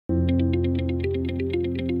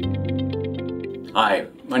Hi,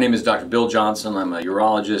 my name is Dr. Bill Johnson. I'm a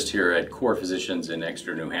urologist here at Core Physicians in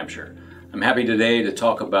Exeter, New Hampshire. I'm happy today to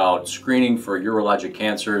talk about screening for urologic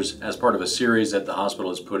cancers as part of a series that the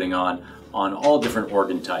hospital is putting on all different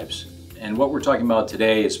organ types. And what we're talking about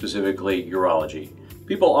today is specifically urology.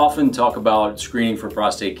 People often talk about screening for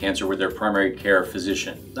prostate cancer with their primary care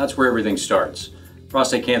physician. That's where everything starts.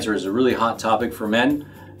 Prostate cancer is a really hot topic for men,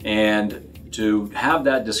 and to have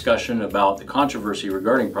that discussion about the controversy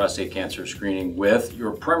regarding prostate cancer screening with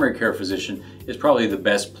your primary care physician is probably the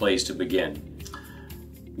best place to begin.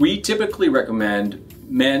 We typically recommend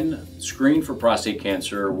men screen for prostate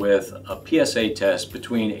cancer with a PSA test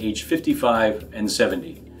between age 55 and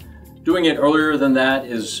 70. Doing it earlier than that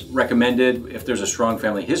is recommended if there's a strong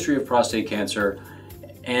family history of prostate cancer,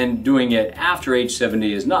 and doing it after age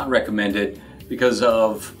 70 is not recommended because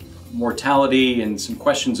of mortality and some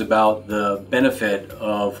questions about the benefit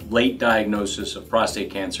of late diagnosis of prostate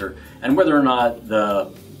cancer and whether or not the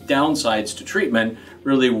downsides to treatment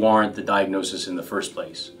really warrant the diagnosis in the first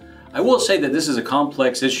place. I will say that this is a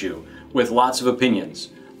complex issue with lots of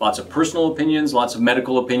opinions, lots of personal opinions, lots of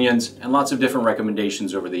medical opinions, and lots of different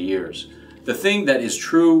recommendations over the years. The thing that is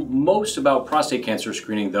true most about prostate cancer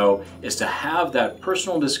screening, though, is to have that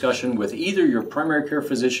personal discussion with either your primary care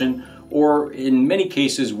physician or, in many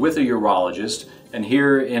cases, with a urologist. And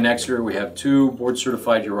here in Exeter, we have two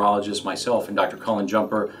board-certified urologists, myself and Dr. Colin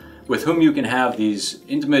Jumper, with whom you can have these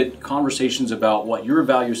intimate conversations about what your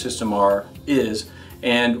value system is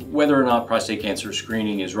and whether or not prostate cancer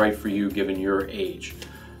screening is right for you given your age.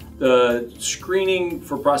 The screening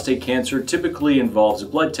for prostate cancer typically involves a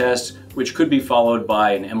blood test, which could be followed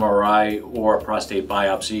by an MRI or a prostate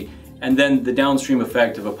biopsy, and then the downstream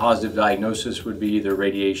effect of a positive diagnosis would be either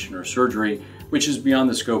radiation or surgery, which is beyond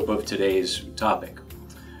the scope of today's topic.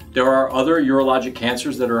 There are other urologic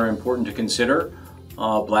cancers that are important to consider.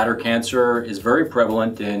 Bladder cancer is very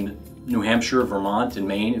prevalent in New Hampshire, Vermont, and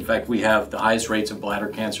Maine. In fact, we have the highest rates of bladder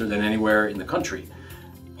cancer than anywhere in the country.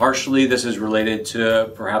 Partially, this is related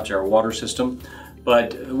to perhaps our water system,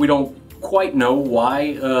 but we don't quite know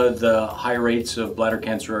why the high rates of bladder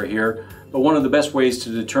cancer are here. But one of the best ways to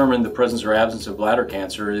determine the presence or absence of bladder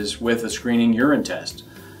cancer is with a screening urine test.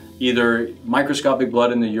 Either microscopic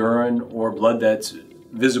blood in the urine or blood that's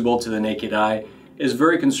visible to the naked eye is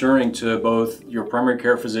very concerning to both your primary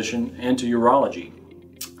care physician and to urology.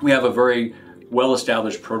 We have a very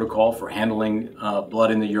well-established protocol for handling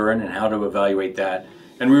blood in the urine and how to evaluate that.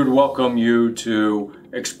 And we would welcome you to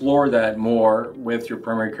explore that more with your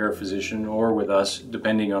primary care physician or with us,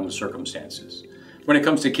 depending on the circumstances. When it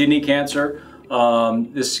comes to kidney cancer,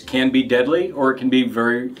 this can be deadly or it can be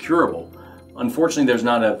very curable. Unfortunately, there's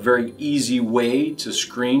not a very easy way to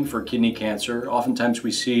screen for kidney cancer. Oftentimes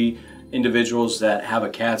we see individuals that have a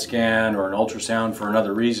CAT scan or an ultrasound for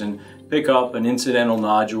another reason pick up an incidental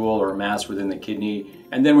nodule or mass within the kidney,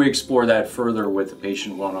 and then we explore that further with the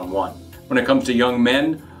patient one-on-one. When it comes to young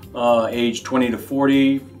men, age 20 to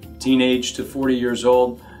 40, teenage to 40 years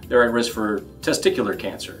old, they're at risk for testicular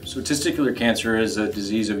cancer. So testicular cancer is a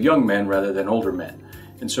disease of young men rather than older men.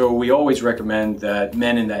 And so we always recommend that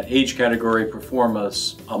men in that age category perform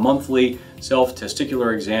a monthly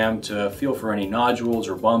self-testicular exam to feel for any nodules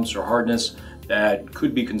or bumps or hardness that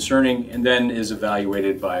could be concerning, and then is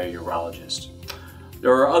evaluated by a urologist.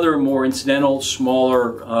 There are other more incidental,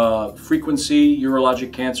 smaller frequency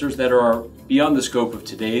urologic cancers that are beyond the scope of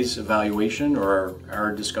today's evaluation or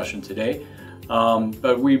our discussion today,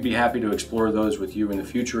 but we'd be happy to explore those with you in the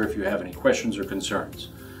future if you have any questions or concerns.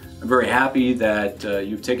 I'm very happy that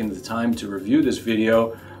you've taken the time to review this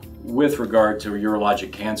video with regard to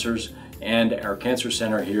urologic cancers and our cancer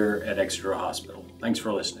center here at Exeter Hospital. Thanks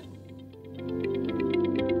for listening.